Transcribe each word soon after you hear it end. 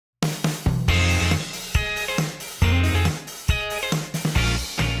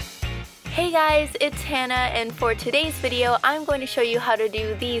guys, it's Hannah, and for today's video I'm going to show you how to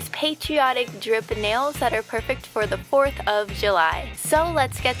do these patriotic drip nails that are perfect for the 4th of July. So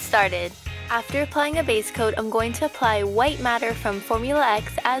let's get started. After applying a base coat, I'm going to apply White Matter from Formula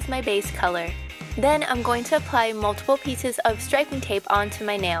X as my base color. Then I'm going to apply multiple pieces of striping tape onto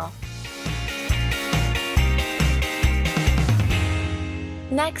my nail.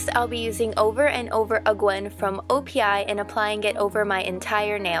 Next, I'll be using Over and Over Again from OPI and applying it over my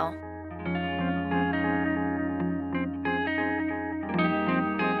entire nail.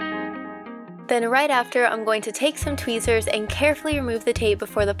 Then right after, I'm going to take some tweezers and carefully remove the tape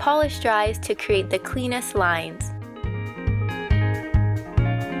before the polish dries to create the cleanest lines.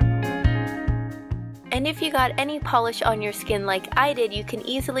 And if you got any polish on your skin like I did, you can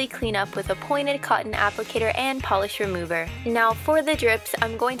easily clean up with a pointed cotton applicator and polish remover. Now for the drips,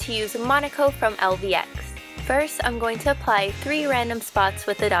 I'm going to use Monaco from LVX. First, I'm going to apply 3 random spots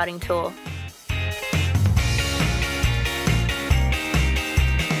with the dotting tool.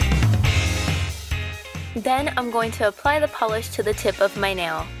 Then I'm going to apply the polish to the tip of my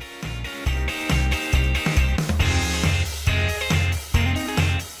nail.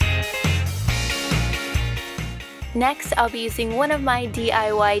 Next, I'll be using one of my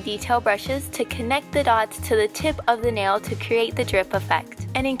DIY detail brushes to connect the dots to the tip of the nail to create the drip effect.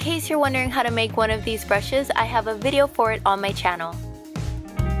 And in case you're wondering how to make one of these brushes, I have a video for it on my channel.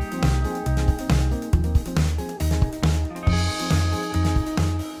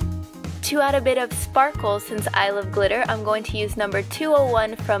 To add a bit of sparkle, since I love glitter, I'm going to use number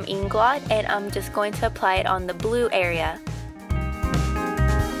 201 from Inglot, and I'm just going to apply it on the blue area.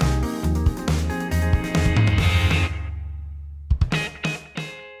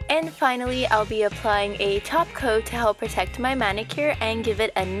 And finally, I'll be applying a top coat to help protect my manicure and give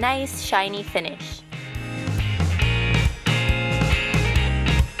it a nice shiny finish.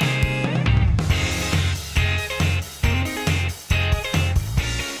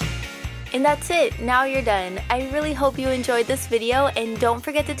 And that's it, now you're done. I really hope you enjoyed this video, and don't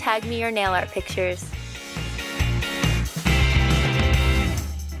forget to tag me your nail art pictures.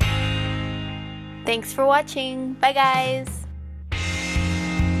 Thanks for watching, bye guys!